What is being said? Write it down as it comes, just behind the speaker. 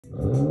Hey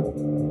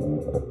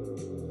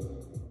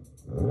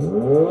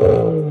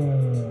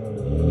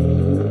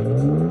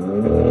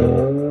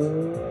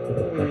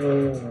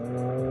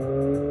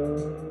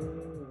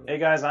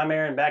guys, I'm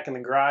Aaron, back in the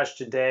garage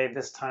today,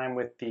 this time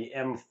with the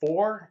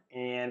M4,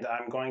 and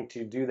I'm going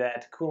to do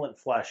that coolant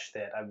flush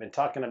that I've been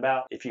talking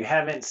about. If you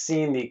haven't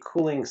seen the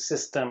cooling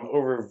system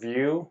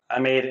overview, I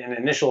made an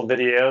initial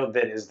video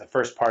that is the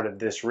first part of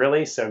this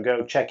really, so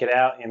go check it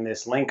out in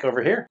this link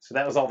over here. So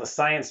that was all the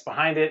science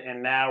behind it,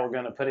 and now we're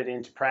going to put it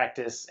into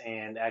practice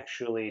and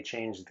actually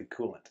change the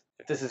coolant.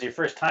 If this is your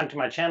first time to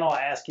my channel,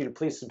 I ask you to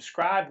please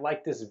subscribe,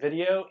 like this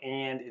video,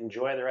 and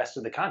enjoy the rest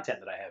of the content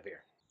that I have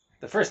here.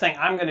 The first thing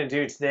I'm going to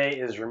do today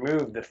is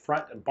remove the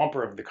front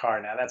bumper of the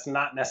car. Now that's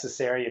not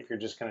necessary if you're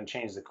just going to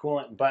change the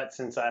coolant, but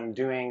since I'm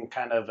doing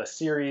kind of a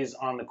series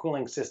on the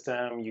cooling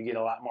system, you get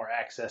a lot more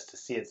access to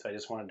see it, so I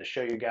just wanted to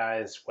show you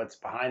guys what's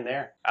behind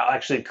there. I'll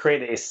actually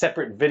create a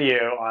separate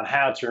video on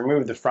how to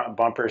remove the front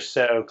bumper,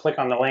 so click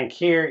on the link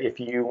here if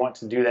you want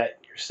to do that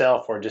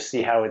yourself or just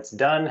see how it's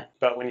done.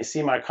 But when you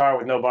see my car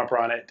with no bumper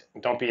on it,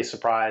 don't be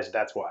surprised,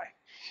 that's why.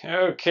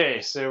 Okay,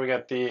 so we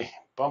got the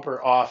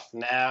bumper off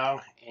now,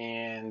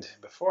 and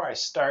before I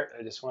start,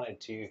 I just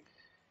wanted to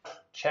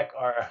check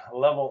our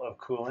level of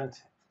coolant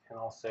and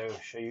also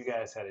show you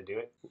guys how to do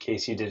it in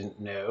case you didn't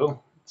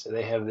know. So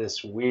they have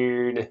this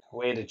weird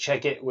way to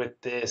check it with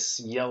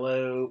this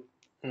yellow,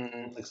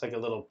 looks like a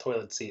little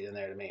toilet seat in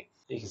there to me.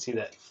 You can see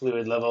that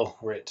fluid level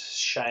where it's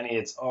shiny.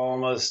 It's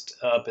almost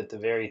up at the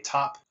very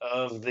top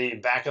of the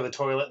back of the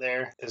toilet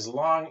there. As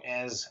long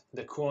as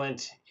the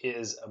coolant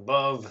is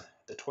above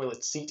the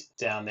toilet seat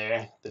down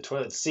there. The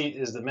toilet seat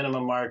is the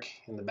minimum mark,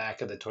 and the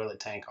back of the toilet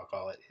tank, I'll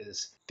call it,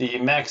 is the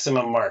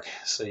maximum mark.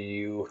 So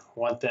you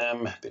want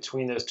them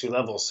between those two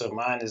levels. So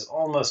mine is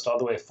almost all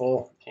the way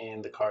full,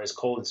 and the car is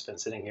cold. It's been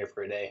sitting here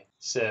for a day.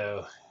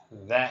 So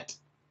that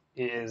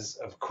is,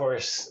 of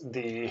course,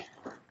 the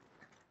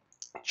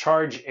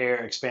charge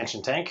air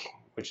expansion tank,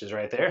 which is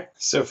right there.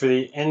 So for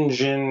the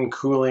engine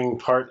cooling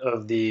part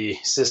of the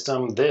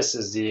system, this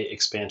is the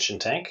expansion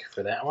tank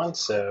for that one.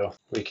 So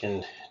we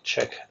can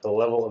check the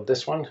level of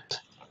this one.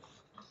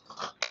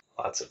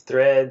 Lots of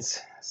threads.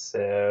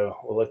 So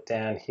we'll look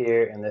down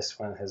here, and this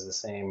one has the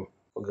same,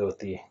 we'll go with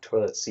the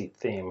toilet seat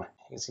theme.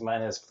 You can see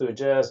mine has fluid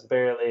just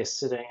barely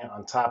sitting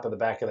on top of the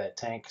back of that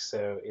tank,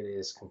 so it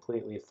is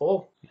completely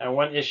full. Now,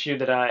 one issue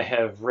that I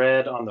have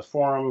read on the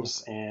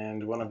forums,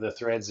 and one of the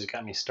threads that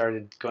got me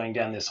started going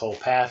down this whole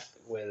path,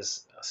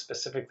 was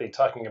specifically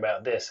talking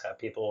about this, how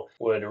people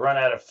would run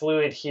out of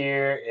fluid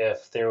here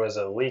if there was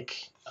a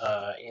leak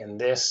in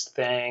this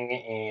thing,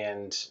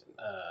 and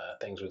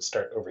things would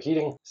start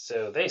overheating.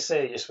 So they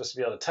say you're supposed to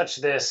be able to touch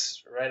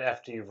this right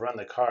after you've run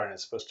the car, and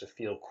it's supposed to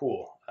feel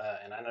cool.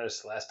 And I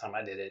noticed the last time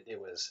I did it, it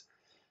was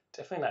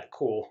definitely not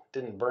cool.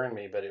 Didn't burn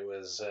me, but it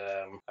was,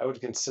 I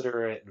would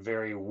consider it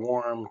very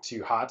warm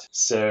to hot.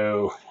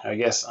 So I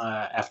guess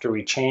after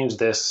we change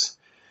this,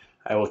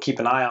 I will keep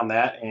an eye on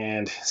that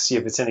and see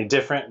if it's any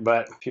different.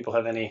 But if people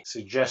have any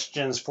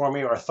suggestions for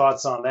me or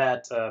thoughts on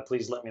that,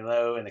 please let me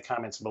know in the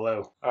comments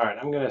below. All right,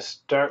 I'm going to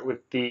start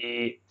with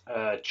the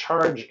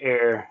charge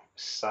air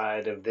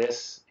side of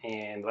this.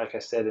 And like I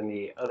said in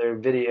the other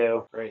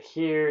video, right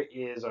here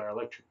is our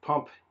electric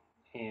pump.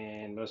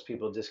 And most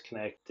people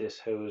disconnect this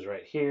hose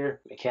right here.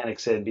 Mechanic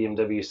said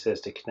BMW says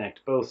to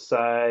connect both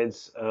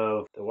sides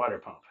of the water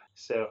pump.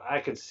 So I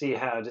could see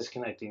how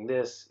disconnecting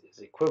this is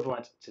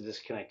equivalent to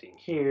disconnecting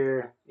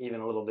here,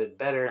 even a little bit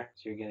better.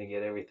 So you're going to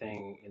get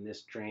everything in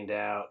this drained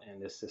out, and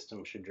this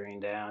system should drain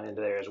down into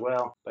there as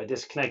well. By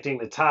disconnecting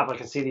the top, I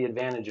can see the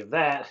advantage of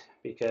that,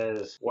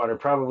 because water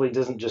probably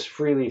doesn't just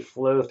freely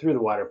flow through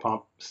the water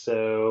pump.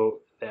 So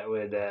that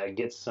would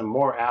get some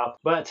more out.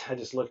 But I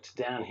just looked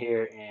down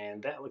here,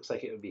 and that looks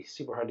like it would be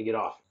super hard to get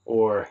off,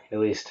 or at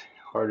least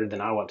harder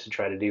than I want to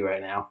try to do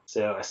right now.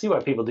 So I see why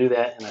people do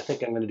that, and I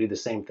think I'm going to do the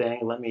same thing.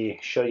 Let me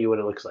show you what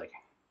it looks like.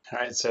 All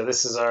right, so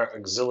this is our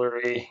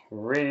auxiliary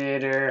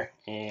radiator,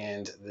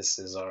 and this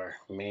is our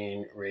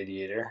main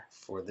radiator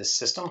for this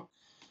system.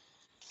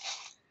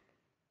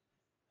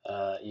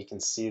 You can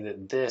see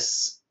that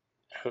this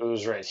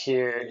hose right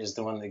here is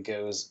the one that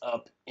goes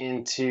up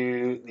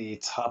into the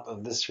top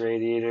of this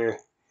radiator.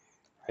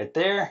 Right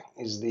there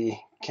is the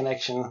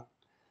connection.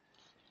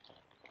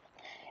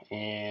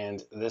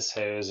 And this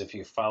hose, if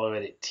you follow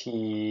it, it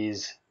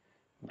tees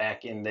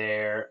back in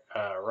there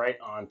right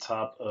on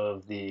top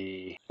of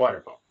the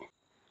water pump.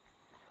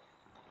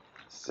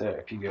 So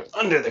if you go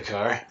under the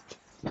car,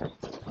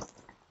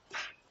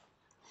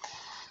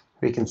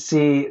 we can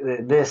see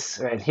that this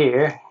right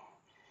here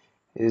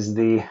is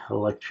the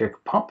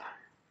electric pump.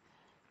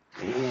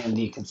 And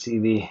you can see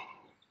the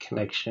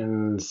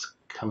connections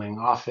coming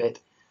off it.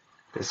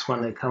 This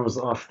one that comes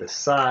off the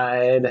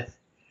side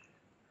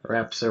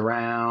wraps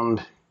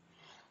around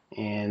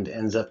and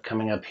ends up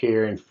coming up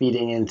here and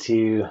feeding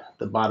into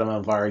the bottom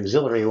of our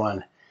auxiliary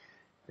one,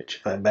 which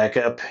if I back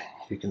up,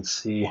 you can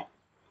see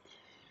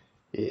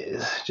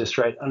is just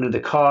right under the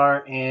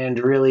car and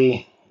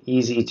really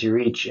easy to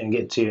reach and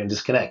get to and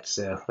disconnect.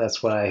 So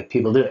that's why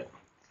people do it.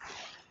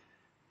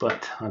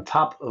 But on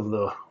top of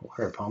the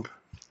water pump,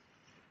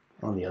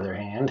 on the other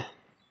hand,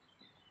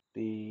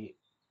 the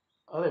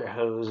other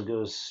hose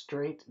goes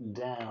straight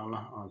down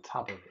on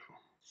top of it.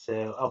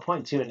 So I'll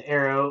point to an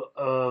arrow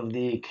of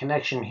the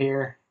connection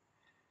here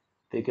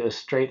that goes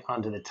straight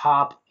onto the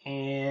top,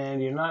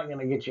 and you're not going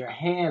to get your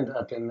hand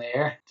up in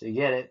there to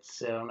get it,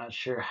 so I'm not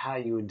sure how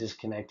you would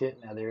disconnect it.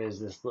 Now there is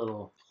this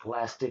little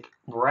plastic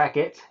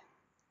bracket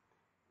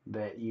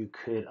that you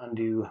could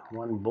undo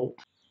one bolt.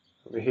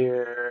 Over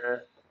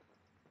here,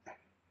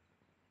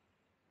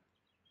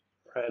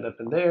 right up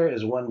in there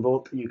is one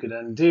bolt you could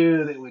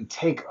undo that would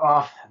take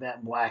off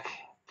that black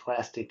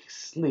plastic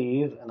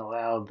sleeve and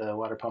allow the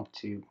water pump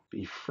to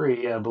be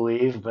free, I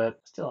believe,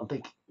 but still don't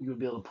think you would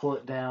be able to pull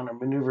it down or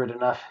maneuver it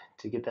enough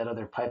to get that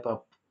other pipe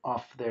up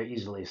off there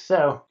easily.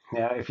 So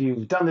now if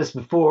you've done this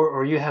before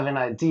or you have an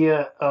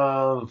idea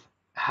of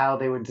how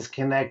they would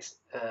disconnect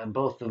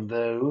both of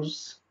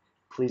those,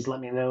 please let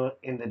me know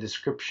in the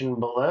description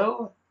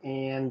below,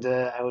 and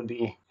I would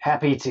be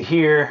happy to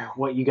hear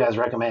what you guys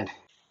recommend.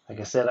 Like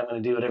I said, I'm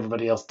going to do what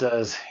everybody else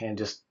does and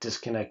just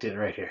disconnect it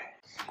right here.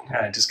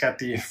 All right, just got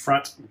the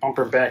front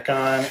bumper back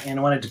on, and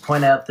I wanted to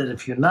point out that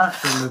if you're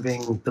not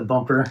removing the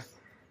bumper,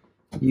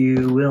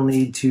 you will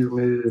need to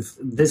remove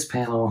this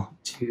panel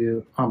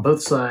on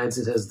both sides.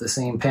 It has the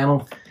same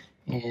panel,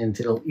 and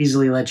it'll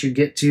easily let you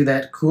get to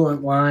that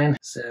coolant line.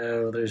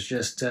 So there's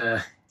just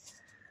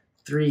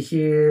 3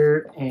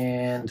 here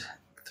and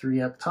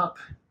 3 up top,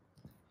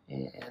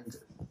 and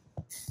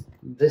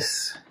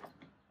this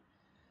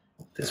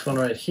one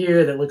right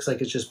here that looks like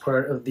it's just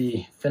part of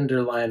the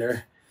fender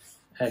liner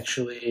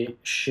actually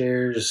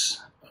shares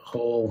a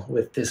hole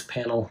with this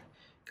panel,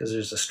 because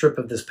there's a strip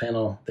of this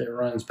panel that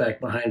runs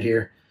back behind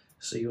here,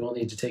 so you will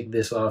need to take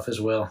this off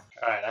as well.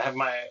 All right, I have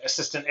my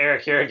assistant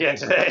Eric here again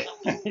today.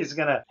 He's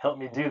gonna help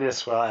me do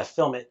this while I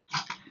film it.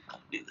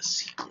 Do the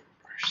C-clip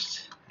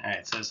first. All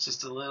right, so it's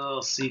just a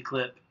little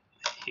C-clip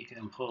you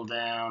can pull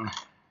down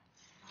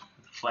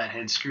with a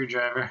flathead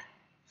screwdriver.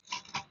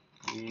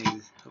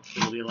 And hopefully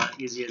it'll be a lot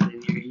easier than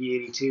your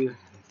E82.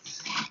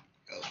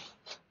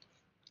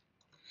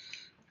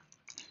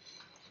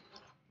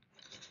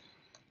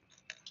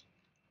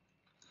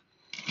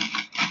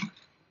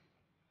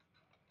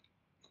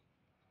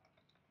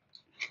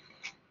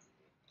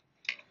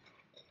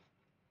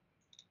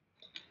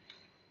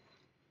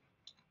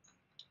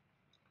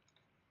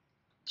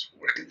 It's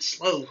working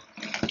slow.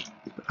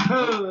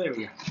 Oh, there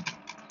we go.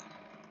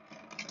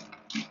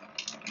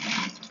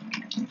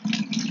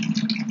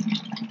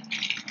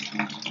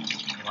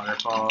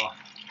 Waterfall.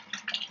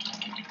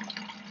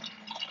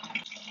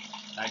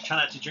 I try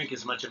not to drink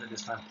as much of it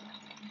this time.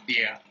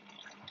 Yeah.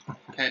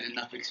 I've had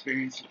enough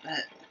experience with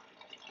that.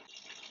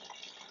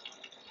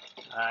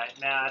 Alright,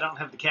 now I don't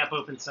have the cap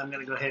open, so I'm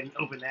going to go ahead and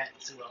open that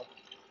so we'll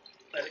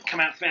let it come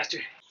out faster.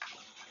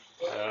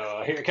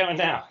 Oh, here it coming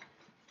down.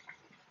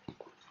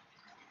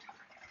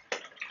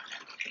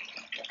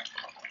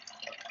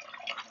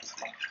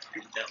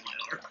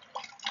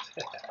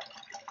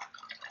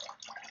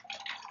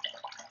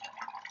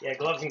 Yeah,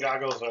 gloves and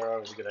goggles are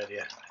always a good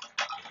idea.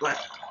 What?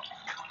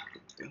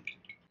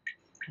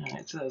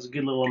 Alright, so that was a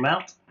good little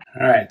amount.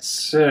 Alright,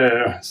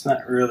 so it's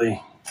not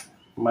really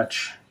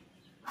much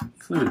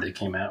fluid that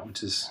came out,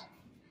 which is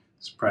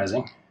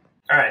surprising.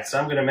 Alright, so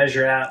I'm going to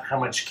measure out how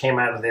much came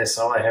out of this.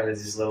 All I have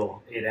is these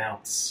little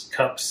 8-ounce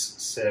cups,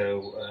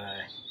 so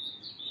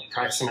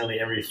approximately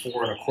every 4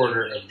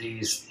 1/4 of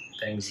these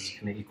things is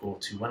going to equal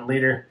to 1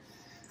 liter.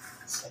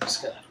 So I'm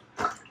just going to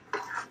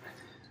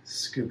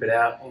scoop it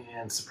out,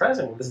 and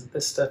surprisingly,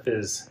 this stuff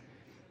is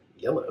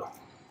yellow.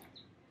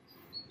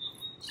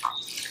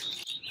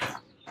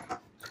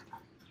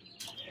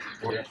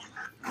 Yeah.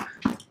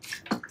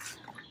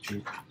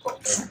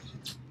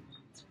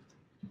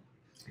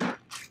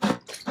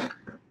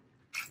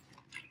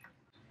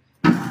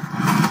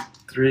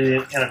 3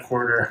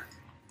 1/4.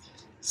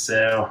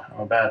 So I'm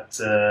about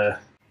a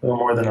little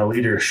more than 1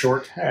 liter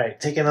short. All right,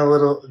 taking a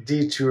little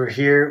detour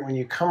here. When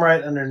you come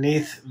right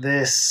underneath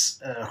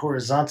this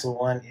horizontal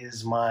one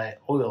is my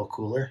oil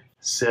cooler.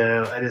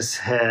 So I just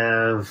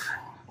have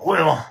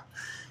oil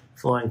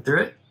flowing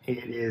through it.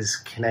 It is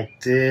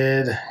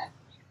connected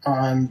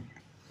on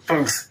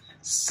both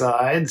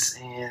sides,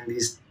 and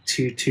these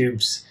 2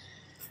 tubes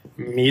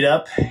meet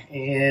up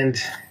and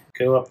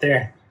go up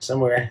there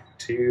somewhere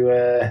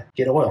to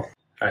get oil.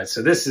 All right,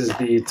 so this is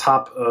the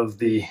top of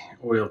the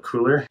oil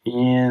cooler,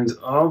 and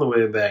all the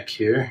way back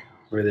here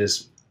where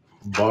this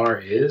bar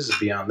is,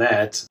 beyond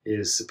that,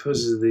 is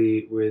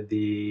supposedly where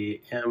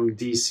the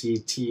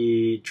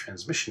MDCT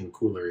transmission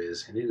cooler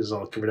is, and it is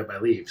all covered up by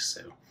leaves,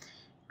 so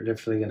we're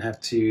definitely gonna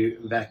have to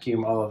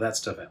vacuum all of that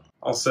stuff out.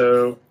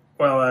 Also,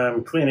 while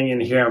I'm cleaning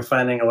in here, I'm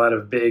finding a lot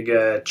of big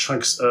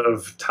chunks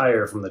of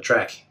tire from the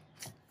track.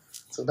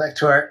 So back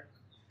to our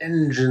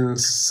engine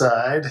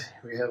side,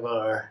 we have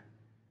our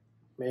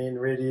main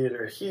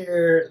radiator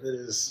here that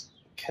is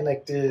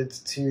connected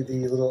to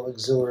the little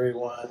auxiliary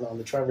one on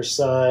the driver's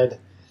side,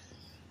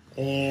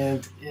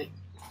 and it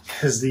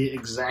has the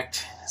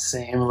exact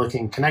same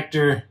looking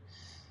connector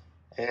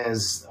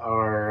as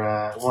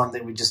our one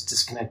that we just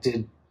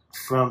disconnected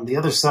from the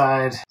other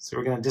side. So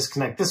we're going to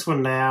disconnect this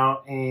one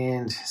now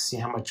and see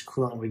how much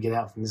coolant we get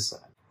out from this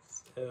side.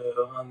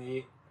 So on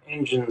the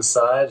engine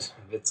side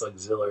of its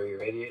auxiliary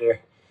radiator,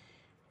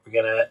 we're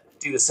going to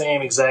do the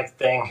same exact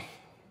thing.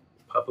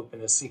 Pop open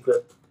this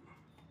C-clip.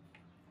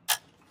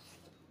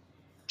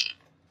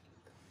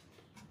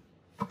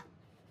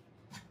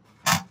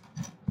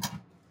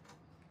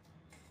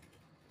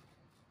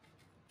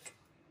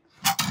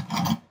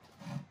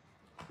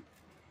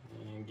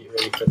 And get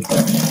ready for the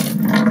cut.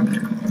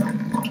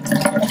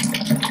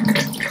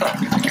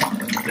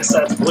 This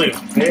side's blue.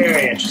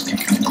 Very interesting.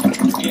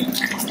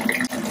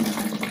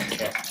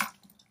 Okay.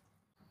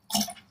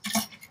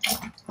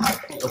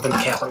 Open the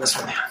cap on this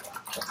one now.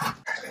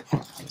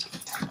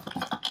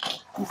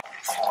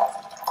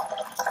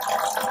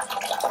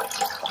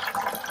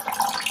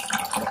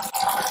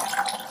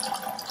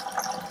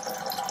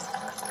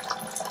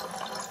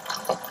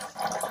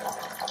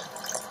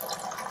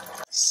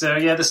 So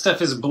yeah, this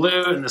stuff is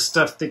blue, and the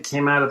stuff that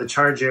came out of the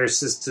charge air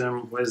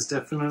system was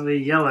definitely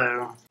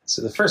yellow.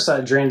 So the first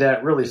side drained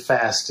out really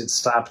fast. It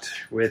stopped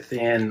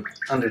within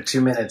under 2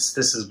 minutes.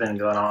 This has been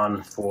going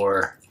on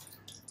for,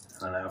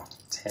 I don't know,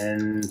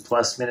 10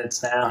 plus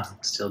minutes now.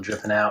 Still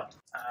dripping out.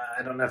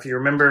 I don't know if you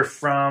remember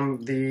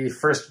from the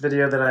first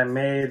video that I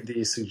made,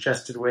 the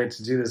suggested way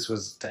to do this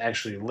was to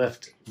actually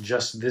lift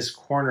just this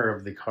corner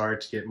of the car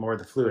to get more of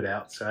the fluid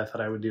out. So I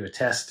thought I would do a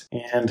test.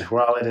 And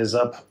while it is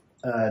up,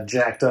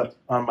 jacked up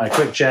on my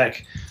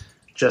QuickJack,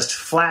 just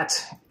flat,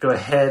 go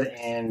ahead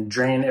and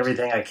drain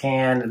everything I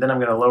can, and then I'm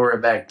going to lower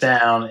it back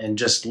down and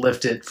just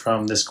lift it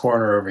from this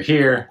corner over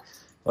here,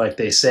 like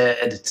they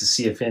said, to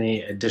see if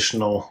any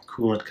additional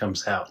coolant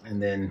comes out,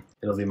 and then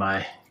it'll be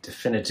my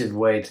definitive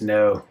way to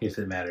know if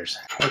it matters.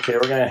 Okay,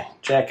 we're going to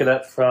jack it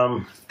up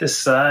from this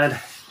side,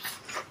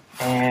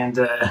 and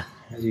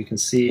as you can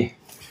see,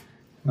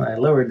 when I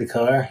lowered the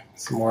car,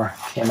 some more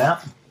came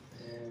out,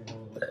 and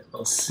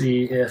we'll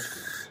see if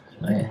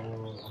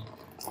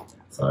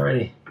it's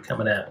already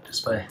coming out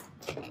just by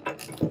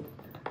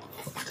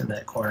lifting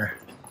that corner.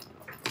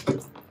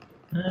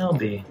 That'll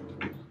be,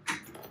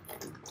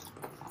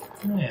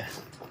 yeah.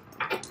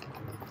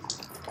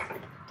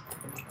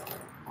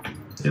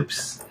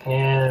 Oops,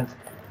 and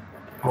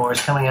more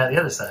is coming out the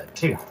other side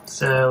too.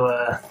 So,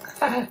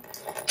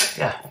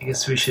 yeah, I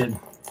guess we should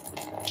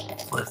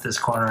lift this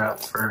corner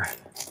up for,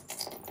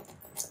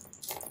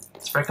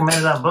 it's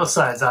recommended on both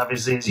sides,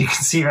 obviously, as you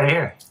can see right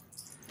here.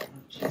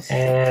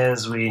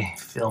 As we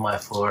fill my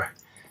floor.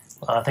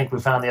 Well, I think we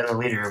found the other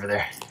leader over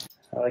there.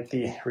 I like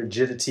the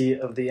rigidity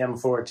of the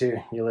M4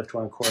 too. You lift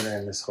one corner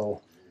and this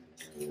whole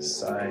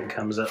side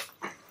comes up.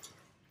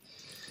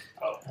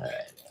 Oh. All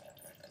right.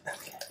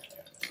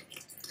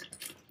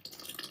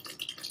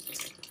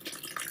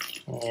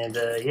 And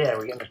yeah,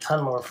 we're getting a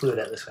ton more fluid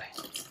out this way.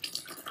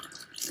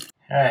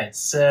 All right,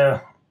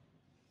 so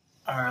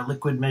our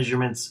liquid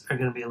measurements are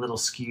going to be a little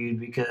skewed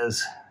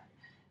because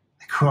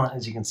the coolant,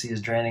 as you can see,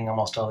 is draining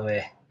almost all the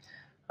way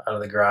out of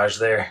the garage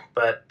there.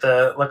 But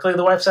luckily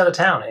the wife's out of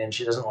town and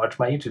she doesn't watch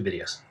my YouTube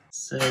videos.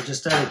 So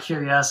just out of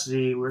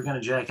curiosity, we're going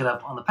to jack it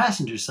up on the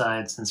passenger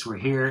side since we're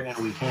here, and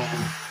we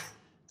can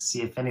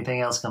see if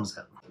anything else comes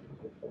up.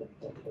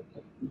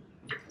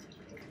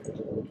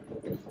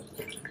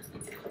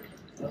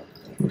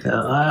 Look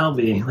how I'll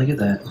be. Look at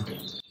that.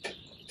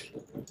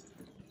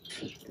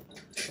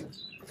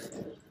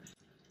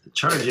 The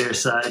charge air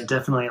side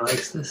definitely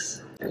likes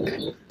this.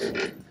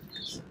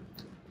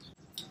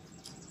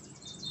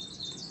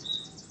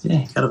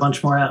 Yeah, got a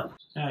bunch more out.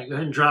 All right, go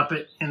ahead and drop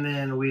it, and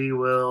then we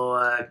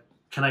will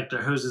connect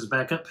our hoses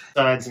back up.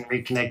 Sides and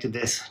reconnected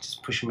this.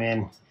 Just push them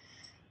in,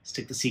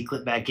 stick the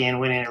C-clip back in,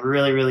 went in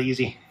really, really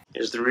easy.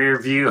 Here's the rear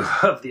view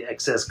of the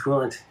excess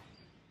coolant.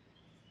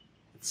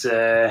 It's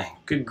a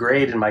good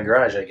grade in my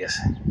garage, I guess.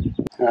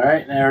 All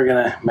right, now we're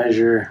gonna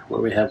measure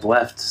what we have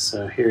left.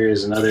 So here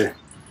is another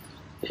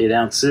 8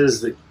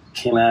 ounces that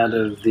came out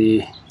of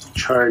the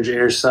charge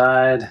air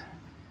side,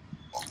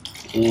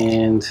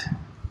 and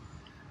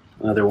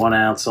another 1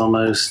 ounce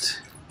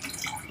almost,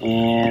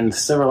 and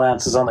several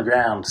ounces on the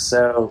ground.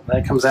 So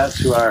that comes out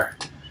to our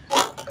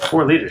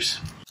 4 liters.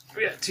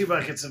 We got 2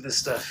 buckets of this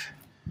stuff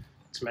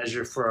to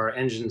measure for our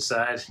engine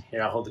side.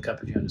 Here, I'll hold the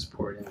cup if you want to just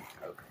pour it in. Okay.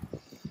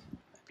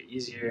 That'd be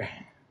easier.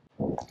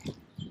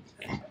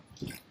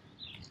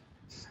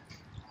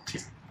 2,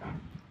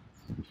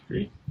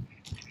 3,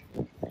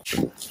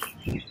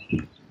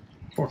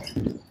 4.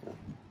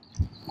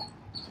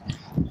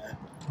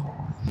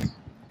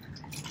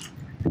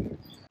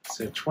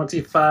 So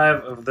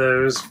 25 of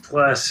those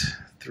plus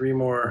 3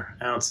 more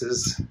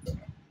ounces.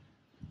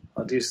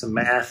 I'll do some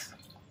math,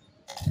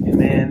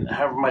 and then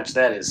however much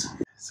that is.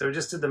 So we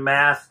just did the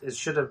math. It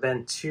should have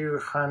been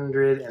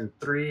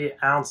 203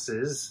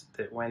 ounces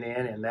that went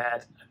in, and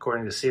that,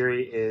 according to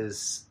Siri,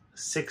 is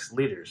 6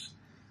 liters.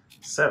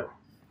 So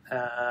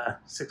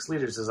 6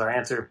 liters is our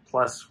answer,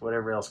 plus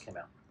whatever else came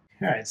out.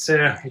 All right,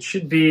 so it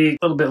should be a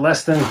little bit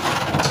less than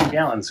 2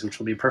 gallons, which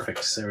will be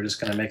perfect. So we're just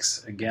going to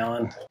mix a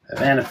gallon of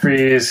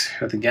antifreeze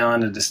with a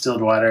gallon of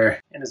distilled water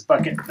in this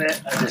bucket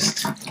that I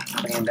just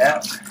cleaned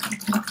out.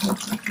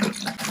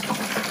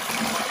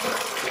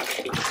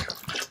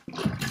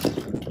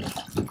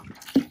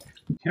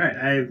 All right,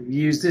 I've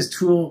used this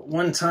tool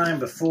one time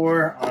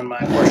before on my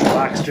Porsche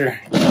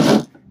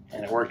Boxster,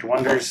 and it worked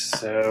wonders,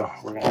 so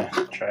we're going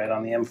to try it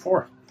on the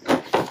M4.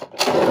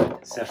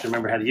 Just have to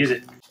remember how to use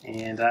it.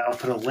 And I'll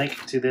put a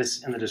link to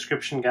this in the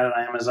description. Got it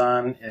on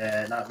Amazon.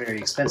 Not very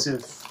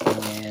expensive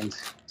and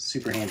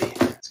super handy.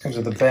 This comes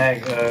with a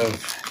bag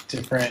of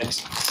different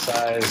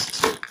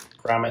sized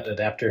grommet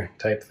adapter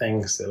type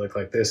things that look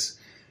like this.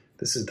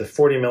 This is the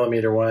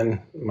 40mm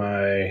one.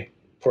 My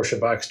Porsche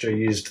Boxster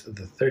used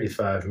the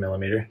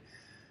 35mm,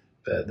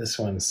 but this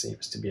one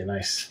seems to be a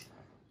nice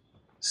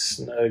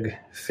snug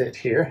fit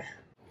here.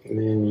 And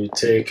then you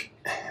take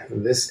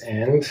this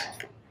end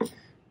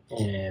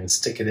and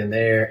stick it in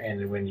there,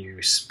 and when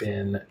you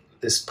spin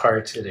this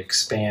part, it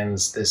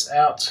expands this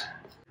out.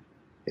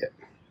 Yep.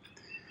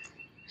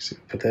 So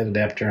put that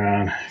adapter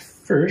on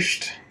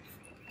first,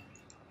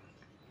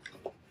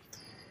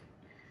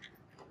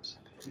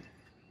 and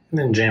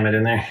then jam it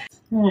in there.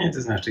 It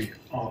doesn't have to get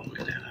all the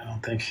way down, I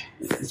don't think.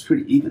 It's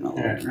pretty even all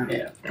the way around.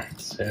 Yeah.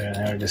 So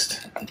now we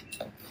just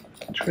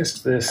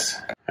twist this.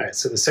 All right,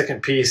 so the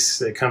second piece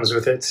that comes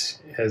with it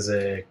has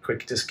a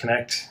quick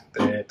disconnect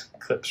that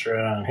clips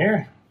right on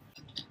here.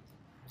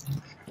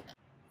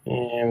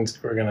 And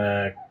we're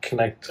gonna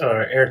connect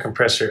our air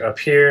compressor up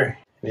here,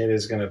 and it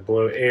is gonna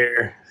blow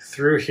air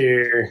through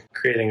here,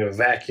 creating a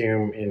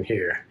vacuum in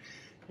here.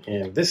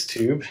 And this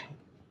tube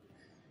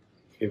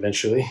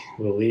eventually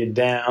will lead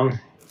down.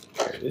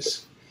 There it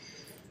is.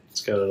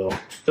 It's got a little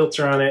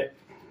filter on it,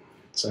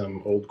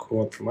 some old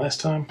coolant from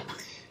last time.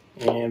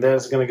 And that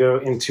is gonna go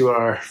into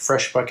our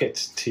fresh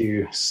bucket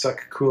to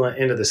suck coolant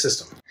into the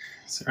system.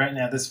 So right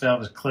now this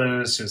valve is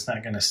closed, so it's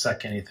not gonna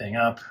suck anything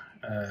up.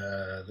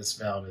 This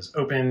valve is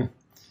open,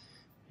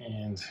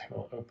 and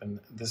we'll open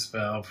this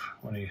valve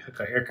when we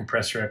hook our air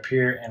compressor up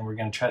here, and we're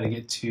going to try to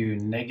get to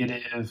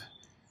negative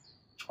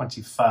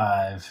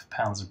 25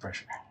 pounds of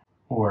pressure,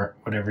 or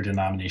whatever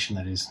denomination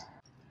that is.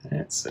 All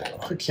right, so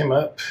I'll hook him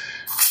up.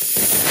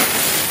 There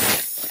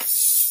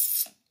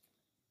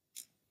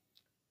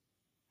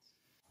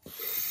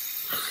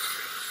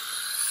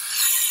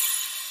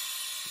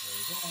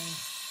we go.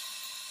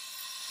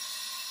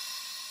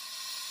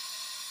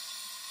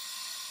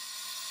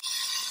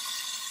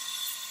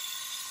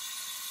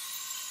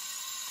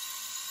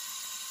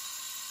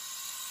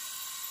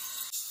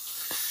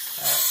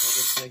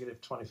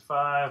 Negative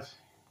 25.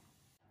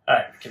 All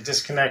right, we can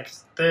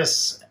disconnect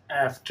this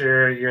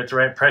after you're at the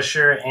right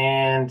pressure,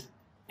 and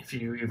if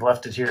you've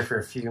left it here for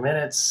a few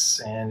minutes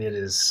and it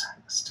is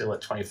still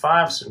at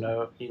 25,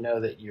 so you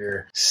know that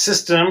your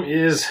system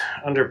is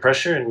under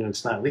pressure and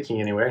it's not leaking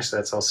anywhere, so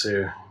that's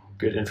also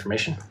good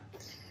information.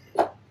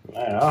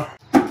 Now,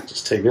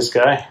 just take this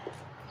guy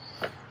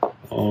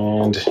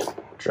and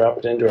drop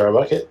it into our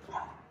bucket.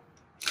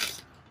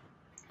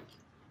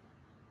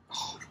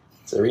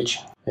 It's a reach.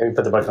 Maybe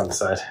put the bucket on the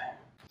side.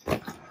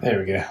 There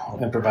we go.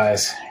 We'll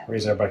improvise,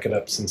 raise our bucket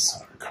up since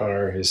our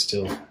car is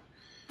still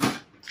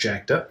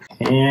jacked up.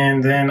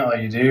 And then all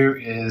you do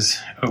is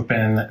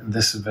open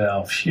this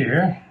valve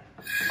here.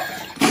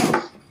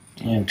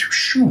 And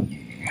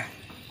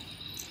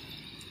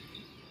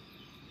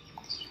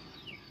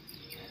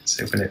let's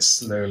open it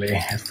slowly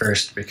at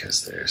first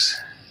because there's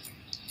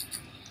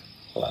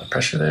a lot of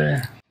pressure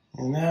there.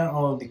 And now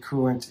all of the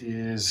coolant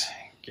is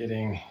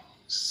getting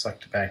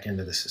sucked back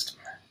into the system.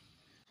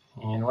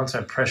 And once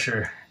our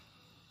pressure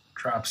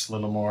drops a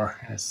little more,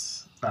 and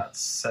it's not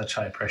such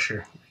high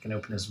pressure, we can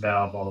open this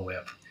valve all the way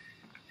up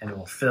and it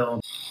will fill.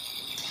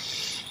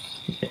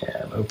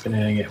 Yeah, I'm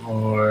opening it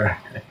more.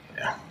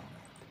 Yeah.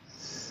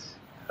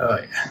 Oh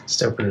yeah,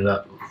 just open it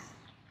up.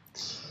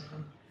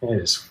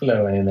 It is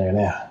flowing in there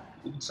now.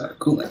 Sorry,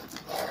 coolant.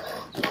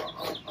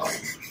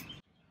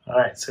 All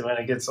right, so when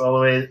it gets all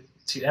the way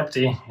to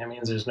empty, it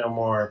means there's no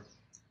more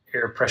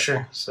air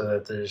pressure, so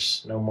that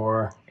there's no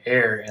more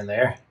air in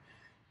there.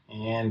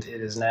 And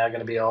it is now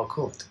going to be all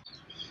coolant.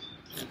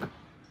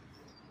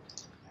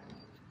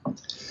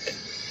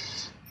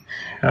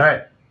 All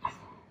right,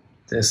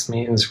 this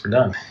means we're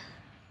done.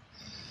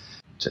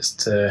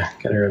 Just going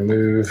to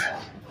remove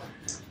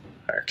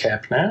our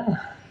cap now.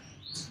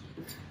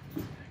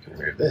 I can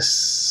remove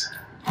this.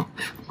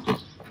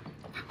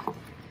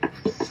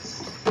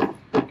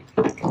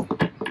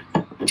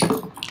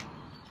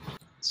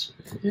 This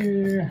right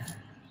here.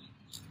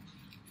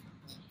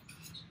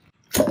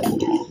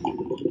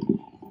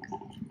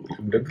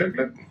 Glug, glug,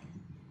 glug.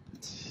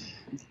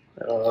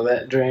 All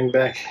that drained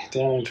back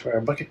down into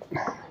our bucket.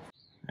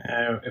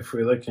 Now, if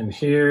we look in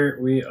here,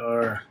 we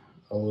are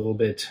a little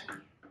bit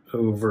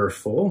over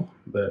full,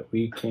 but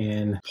we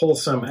can pull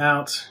some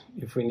out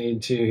if we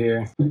need to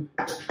here.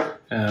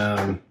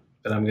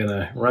 But I'm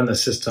gonna run the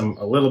system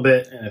a little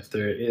bit, and if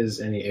there is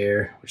any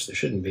air, which there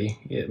shouldn't be,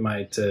 it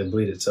might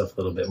bleed itself a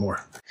little bit more.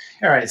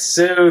 All right,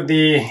 so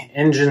the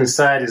engine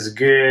side is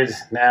good.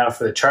 Now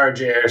for the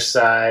charge air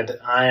side,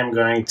 I am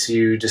going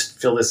to just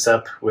fill this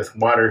up with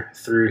water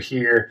through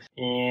here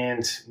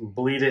and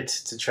bleed it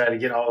to try to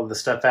get all of the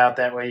stuff out.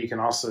 That way you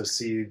can also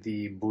see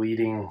the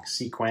bleeding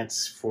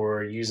sequence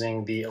for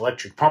using the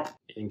electric pump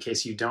in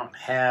case you don't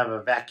have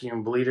a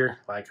vacuum bleeder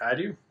like I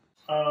do.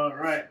 All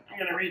right, I'm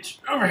gonna reach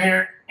over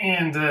here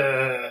and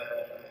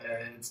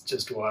it's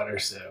just water,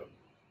 so.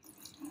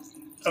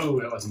 Oh,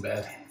 that wasn't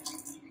bad.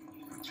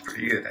 It's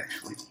pretty good,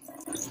 actually.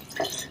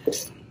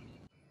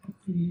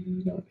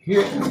 You don't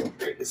hear it.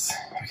 There it is.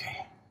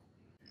 Okay.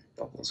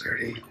 Bubble's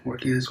already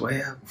working his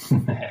way up.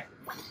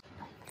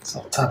 So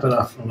I'll top it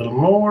off a little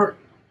more.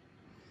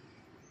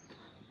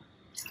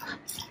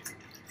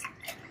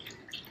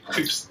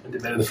 Oops, I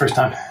did better the first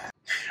time.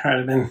 All right,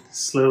 I've been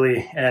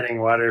slowly adding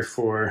water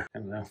for, I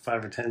don't know,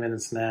 5 or 10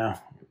 minutes now.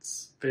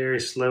 It's very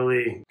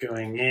slowly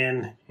going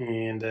in,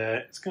 and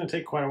it's going to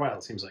take quite a while,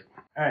 it seems like.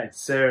 All right,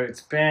 so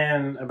it's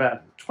been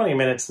about 20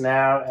 minutes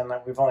now, and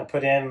we've only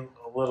put in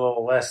a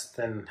little less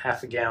than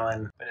half a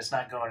gallon, but it's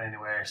not going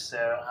anywhere.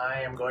 So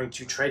I am going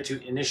to try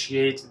to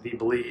initiate the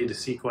bleed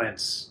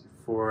sequence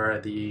for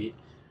the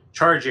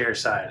charge air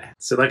side.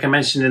 So like I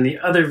mentioned in the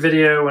other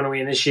video, when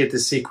we initiate the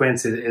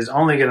sequence, it is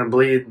only going to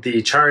bleed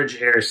the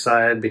charge air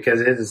side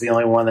because it is the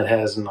only one that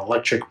has an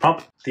electric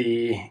pump.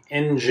 The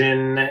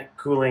engine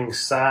cooling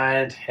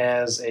side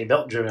has a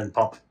belt-driven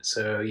pump,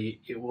 so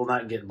it will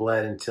not get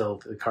bled until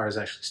the car is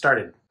actually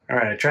started. All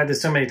right, I tried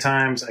this so many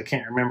times, I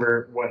can't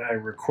remember what I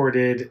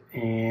recorded,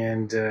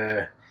 and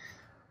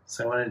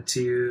so I wanted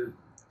to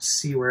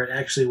see where it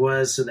actually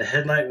was. So the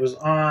headlight was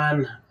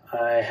on.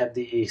 I had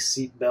the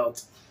seat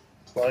belt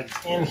plugged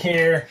in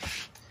here.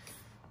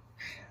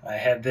 I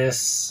had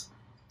this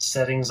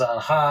settings on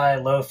high,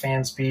 low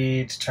fan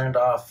speed, turned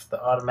off the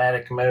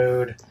automatic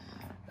mode.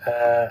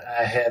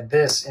 I had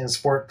this in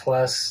Sport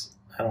Plus.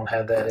 I don't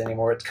have that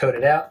anymore, it's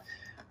coded out.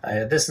 I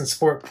had this in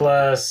Sport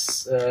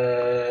Plus.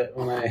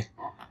 When I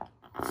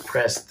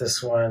press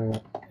this one,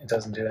 it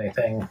doesn't do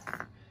anything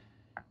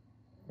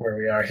where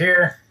we are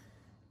here.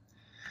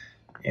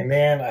 And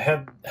then I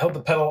held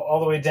the pedal all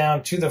the way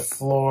down to the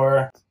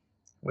floor.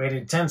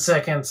 Waited 10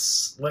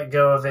 seconds, let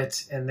go of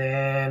it, and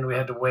then we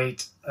had to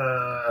wait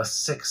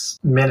 6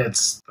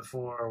 minutes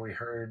before we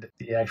heard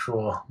the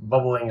actual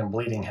bubbling and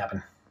bleeding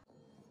happen.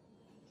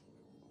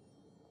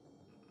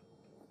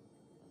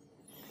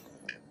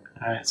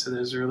 Alright, so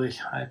there's really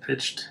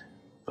high-pitched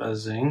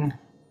buzzing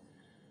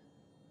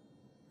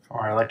from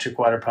our electric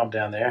water pump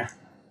down there.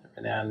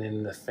 Every now and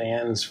then the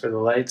fans for the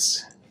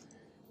lights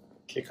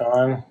kick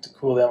on to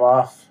cool them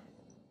off,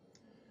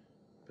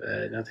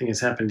 but nothing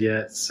has happened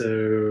yet,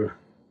 so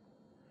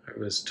I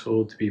was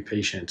told to be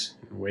patient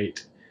and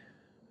wait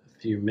a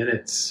few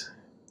minutes,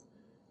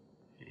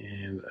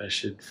 and I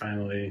should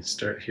finally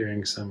start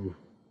hearing some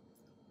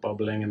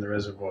bubbling in the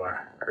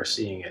reservoir, or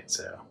seeing it,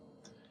 so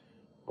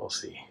we'll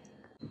see.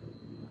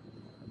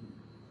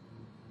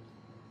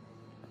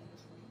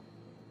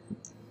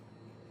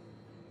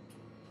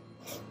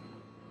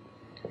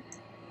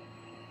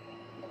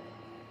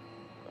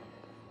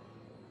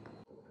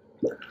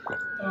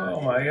 Oh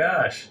my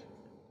gosh.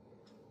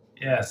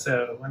 Yeah,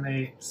 so when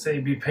they say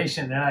be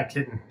patient, they're not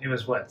kidding. It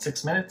was what,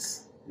 6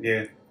 minutes?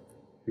 Yeah.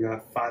 We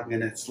got 5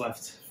 minutes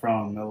left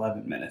from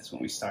 11 minutes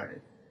when we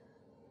started.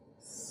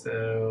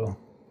 So,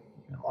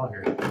 even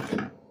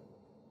longer.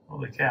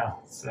 Holy cow.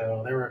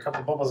 So there were a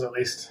couple bubbles at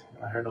least.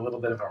 I heard a little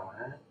bit of a...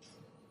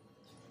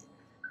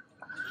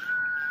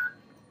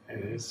 There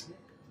it is.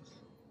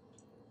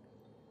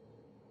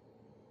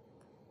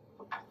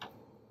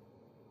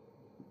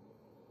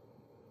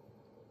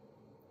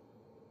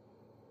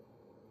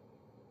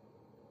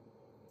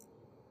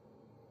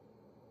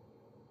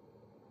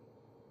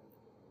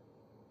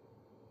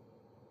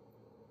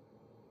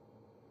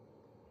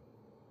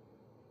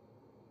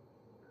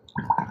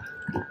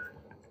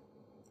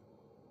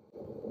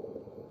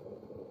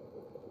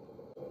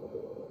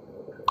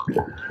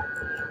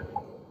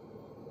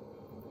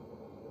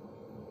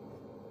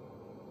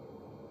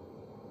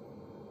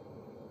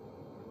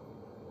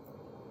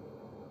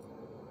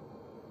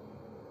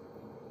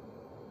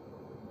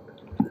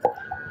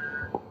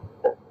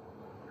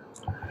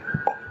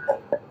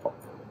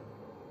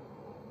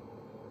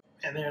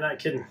 And they're not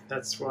kidding.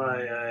 That's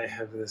why I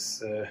have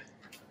this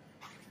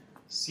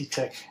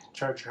C-Tech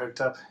charger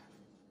hooked up.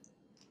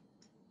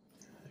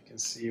 I can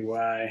see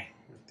why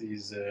with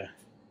these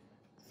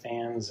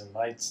fans and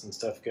lights and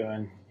stuff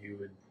going, you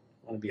would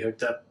want to be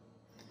hooked up.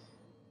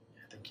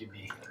 I think you'd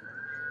be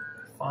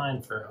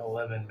fine for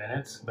 11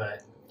 minutes,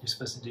 but you're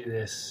supposed to do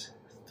this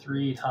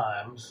 3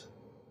 times.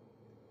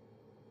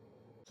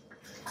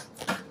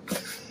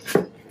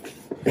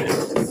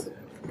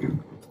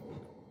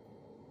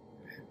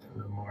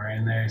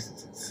 In there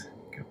since it's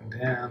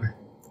going down.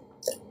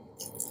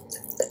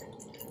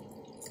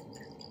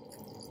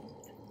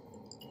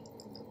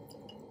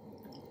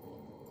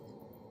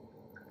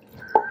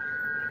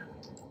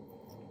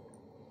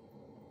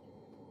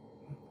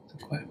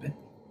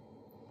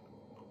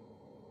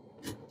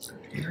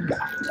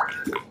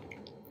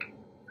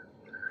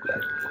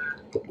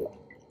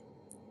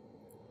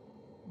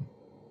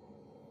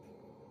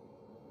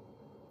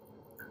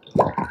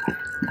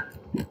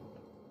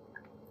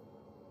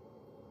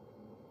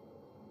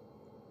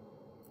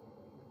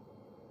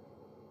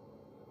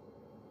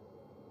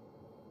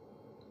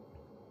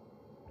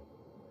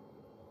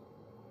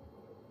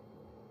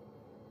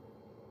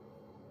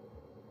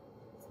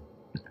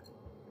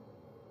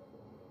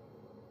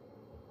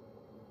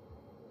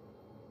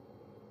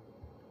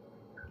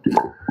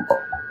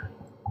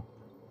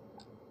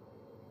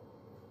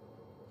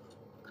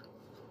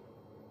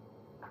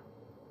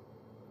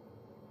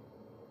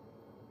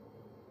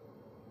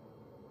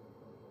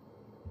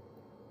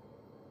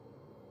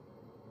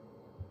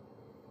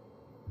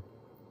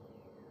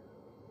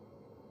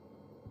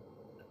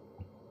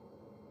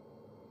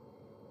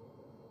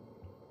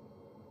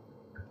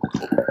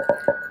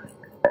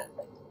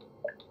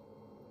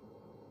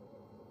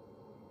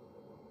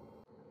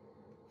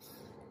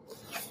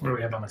 What do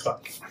we have on the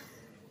clock?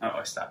 Oh,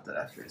 I stopped it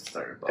after it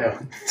started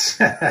bubbling.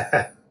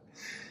 Oh.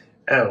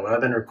 Oh, well, I've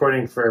been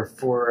recording for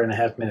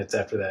 4.5 minutes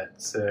after that,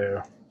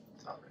 so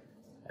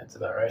that's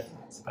about right.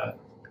 It's about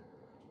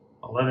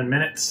 11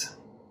 minutes.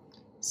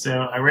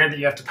 So I read that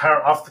you have to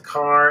power off the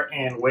car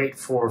and wait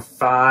for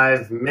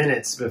 5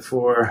 minutes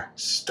before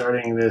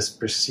starting this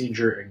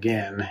procedure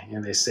again.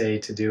 And they say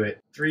to do it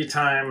 3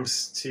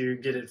 times to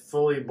get it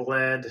fully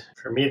bled.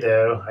 For me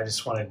though, I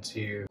just wanted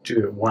to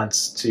do it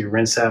once to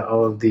rinse out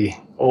all of the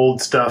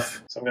old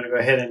stuff. So I'm going to go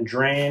ahead and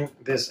drain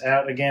this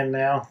out again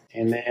now.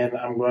 And then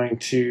I'm going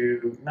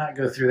to not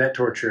go through that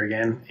torture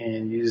again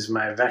and use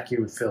my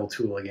vacuum fill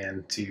tool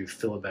again to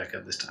fill it back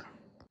up this time.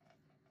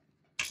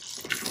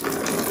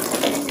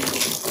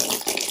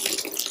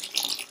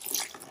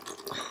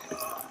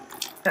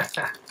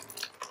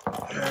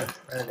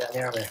 Run it down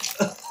here over there.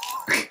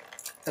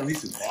 At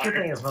least it's I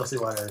water. think it's mostly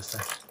water this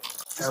time.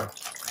 Oh.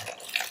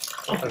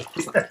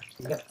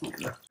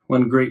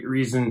 One great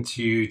reason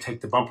to take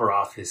the bumper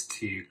off is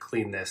to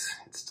clean this.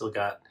 It's still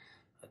got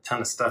a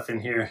ton of stuff in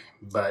here,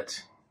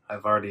 but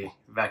I've already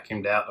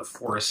vacuumed out a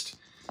forest.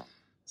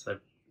 So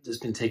I've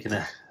just been taking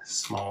a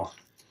small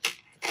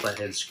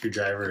flathead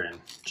screwdriver and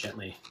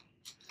gently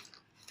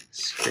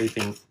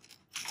scraping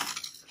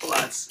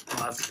lots and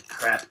lots of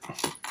crap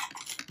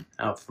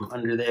out from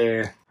under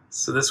there.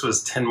 So this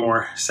was 10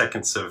 more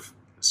seconds of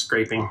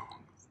scraping.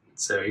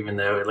 So even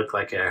though it looked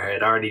like I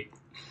had already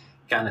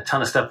gotten a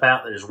ton of stuff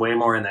out, there's way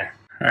more in there.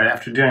 All right,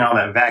 after doing all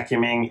that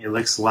vacuuming, it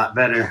looks a lot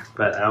better,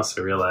 but I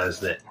also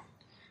realized that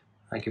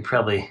I could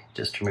probably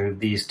just remove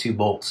these 2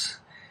 bolts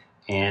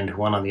and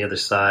one on the other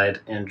side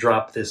and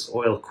drop this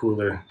oil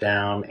cooler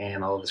down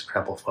and all of this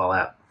crap will fall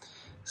out.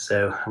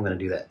 So I'm gonna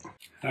do that.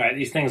 All right,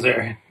 these things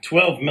are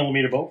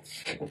 12mm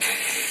bolts.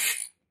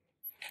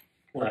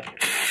 Right.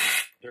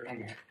 They're on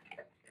there.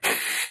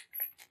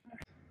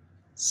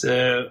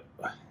 So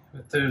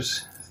with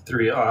those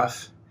 3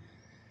 off,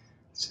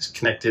 it's just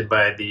connected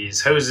by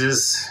these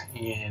hoses,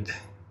 and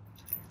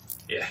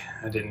yeah,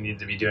 I didn't need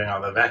to be doing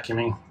all the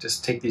vacuuming.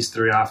 Just take these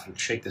 3 off and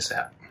shake this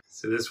out.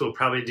 So this will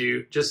probably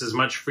do just as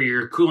much for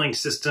your cooling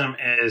system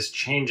as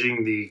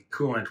changing the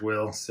coolant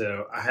will.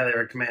 So I highly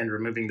recommend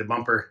removing the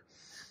bumper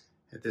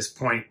at this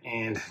point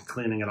and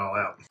cleaning it all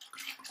out.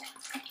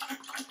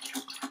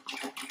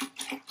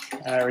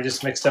 We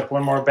just mixed up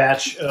one more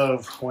batch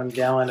of 1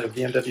 gallon of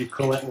BMW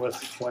coolant with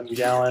 1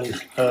 gallon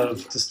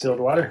of distilled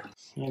water.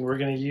 And we're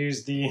going to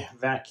use the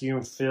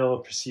vacuum fill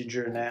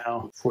procedure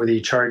now for the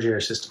charge air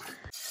system.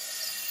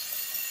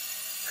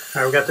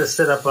 All right, we got this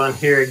set up on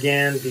here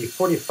again. The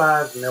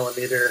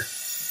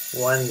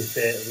 45mm one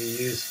that we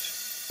used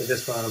for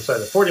this one, I'm sorry,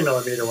 the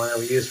 40mm one that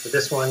we used for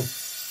this one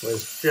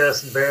was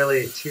just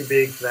barely too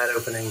big for that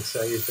opening.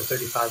 So I used a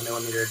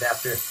 35mm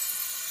adapter.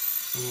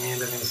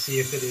 And I'm going to see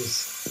if it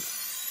is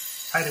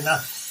tight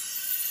enough.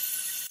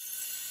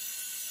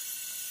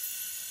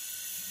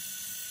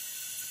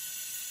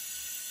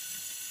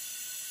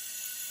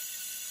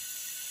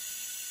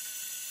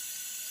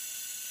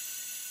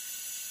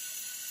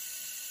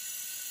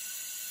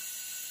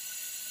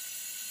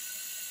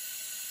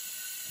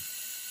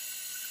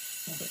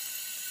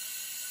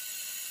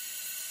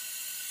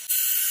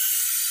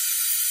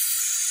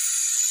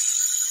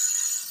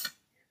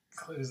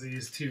 Close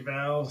these 2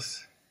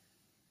 valves.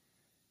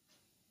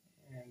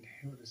 And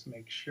we'll just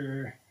make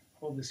sure,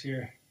 hold this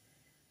here,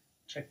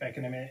 check back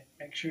in a minute,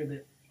 make sure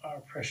that our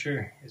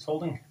pressure is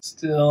holding.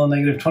 Still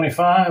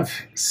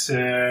 -25,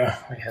 so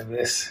we have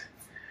this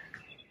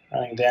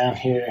running down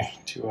here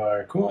to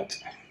our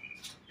coolant.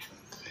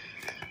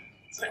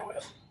 So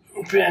we'll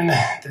open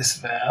this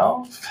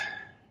valve.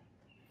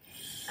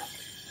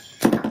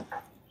 And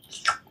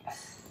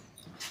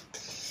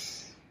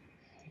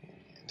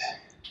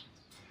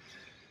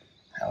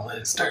I'll let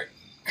it start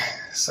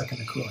sucking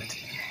the coolant in.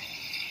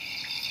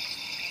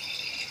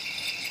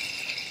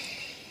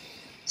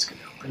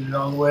 Bring it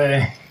all the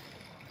way.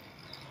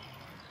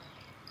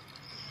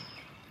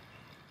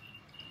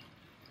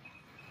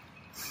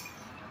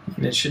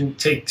 And it shouldn't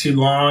take too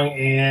long,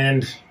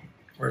 and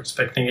we're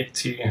expecting it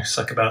to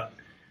suck about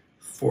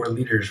 4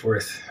 liters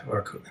worth of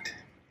our coolant.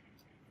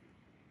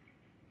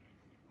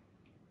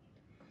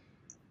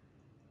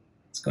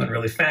 It's going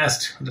really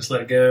fast. I'll just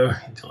let it go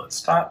until it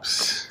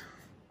stops.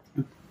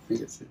 I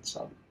think it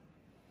stopped.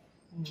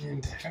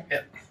 And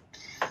yeah,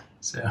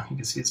 so you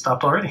can see it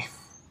stopped already.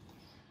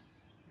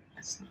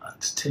 It's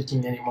not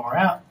taking any more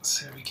out,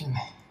 so we can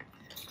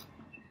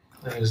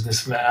close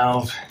this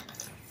valve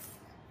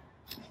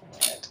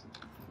and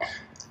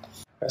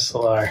press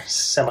our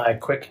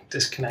semi-quick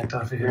disconnect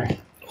off of here.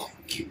 Oh,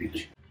 can't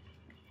reach.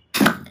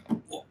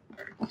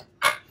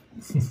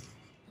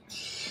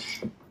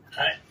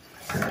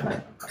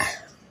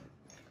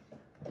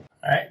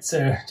 Alright,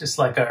 so just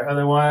like our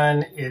other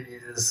one, it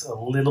is a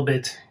little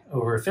bit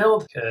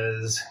overfilled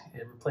because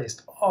it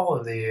replaced all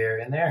of the air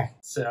in there.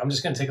 So I'm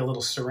just going to take a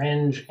little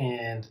syringe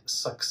and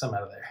suck some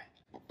out of there.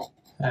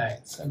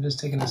 Alright, so I'm just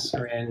taking a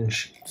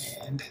syringe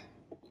and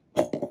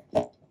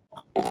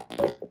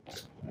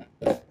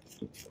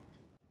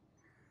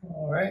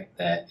alright,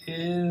 that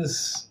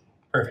is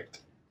perfect.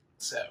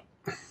 So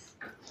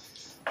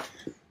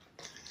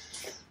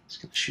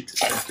just going to shoot this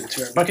back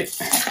into our bucket.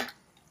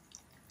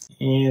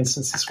 And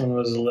since this one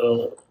was a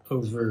little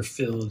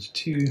overfilled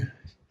too, do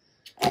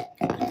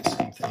the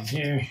same thing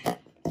here.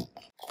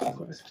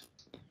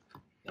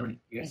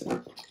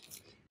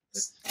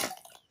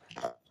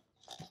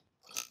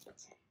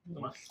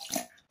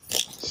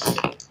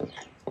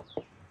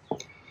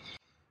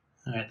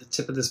 Alright, the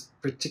tip of this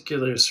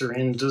particular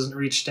syringe doesn't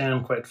reach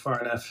down quite far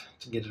enough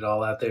to get it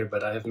all out there,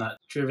 but I have not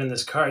driven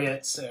this car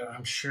yet, so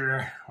I'm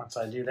sure once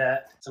I do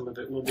that, some of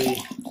it will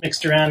be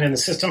mixed around in the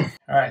system.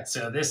 Alright,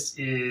 so this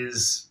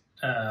is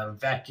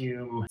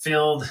vacuum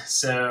filled,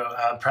 so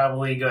I'll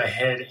probably go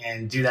ahead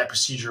and do that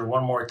procedure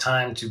one more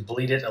time to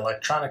bleed it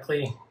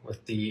electronically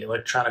with the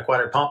electronic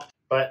water pump.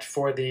 But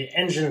for the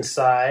engine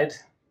side,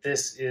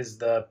 this is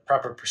the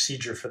proper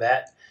procedure for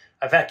that.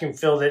 I vacuum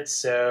filled it,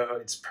 so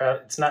it's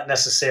not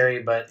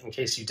necessary, but in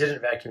case you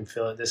didn't vacuum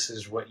fill it, this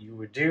is what you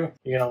would do.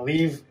 You're going to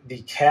leave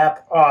the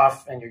cap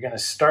off and you're going to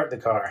start the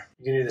car.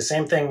 You can do the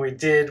same thing we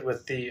did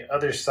with the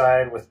other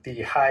side with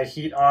the high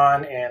heat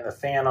on and the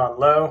fan on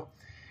low.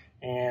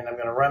 And I'm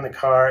going to run the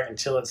car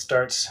until it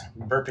starts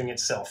burping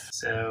itself.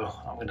 So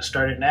I'm going to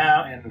start it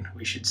now, and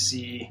we should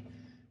see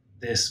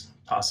this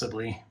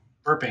possibly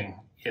burping.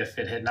 If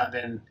it had not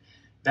been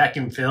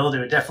vacuum filled, it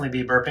would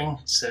definitely be burping.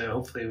 So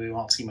hopefully we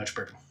won't see much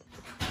burping.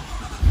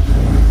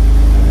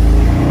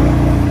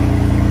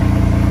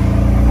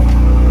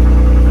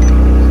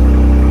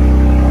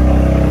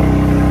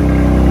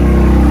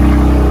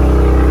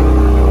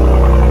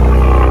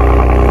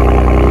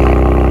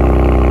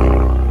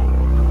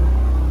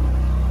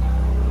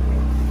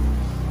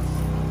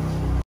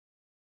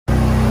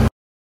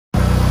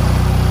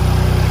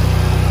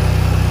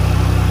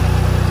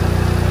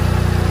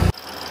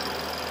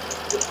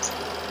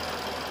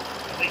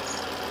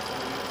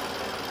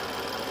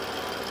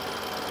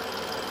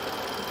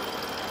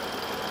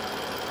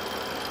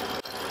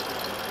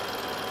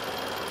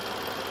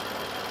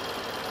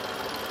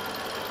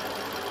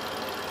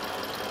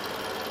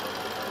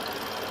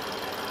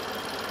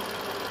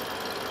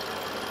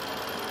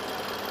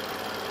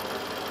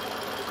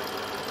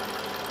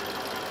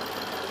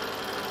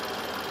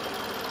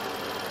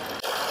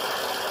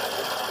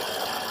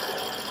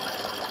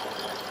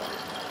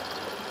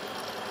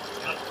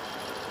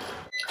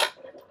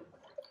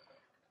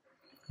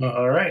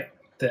 All right,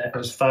 that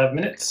was 5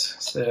 minutes.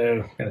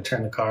 So I'm gonna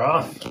turn the car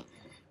off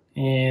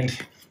and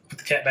put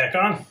the cap back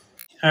on.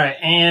 All right,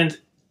 and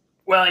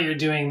while you're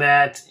doing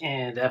that,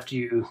 and after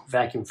you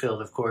vacuum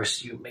filled, of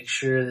course, you make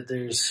sure that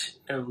there's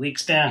no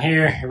leaks down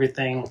here.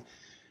 Everything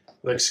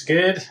looks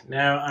good.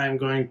 Now I'm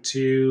going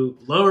to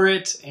lower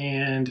it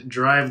and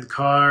drive the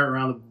car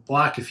around the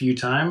block a few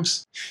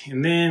times.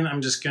 And then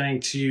I'm just going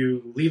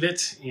to leave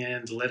it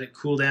and let it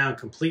cool down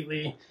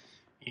completely.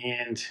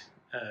 And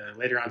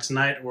later on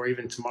tonight or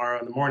even tomorrow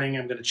in the morning,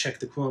 I'm going to check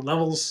the coolant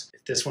levels.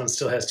 If this one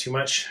still has too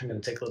much, I'm going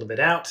to take a little bit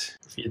out.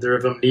 If either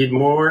of them need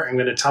more, I'm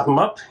going to top them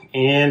up.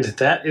 And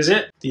that is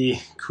it. The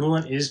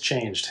coolant is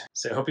changed.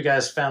 So I hope you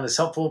guys found this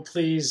helpful.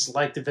 Please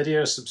like the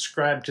video,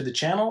 subscribe to the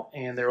channel,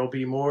 and there will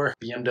be more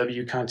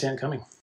BMW content coming.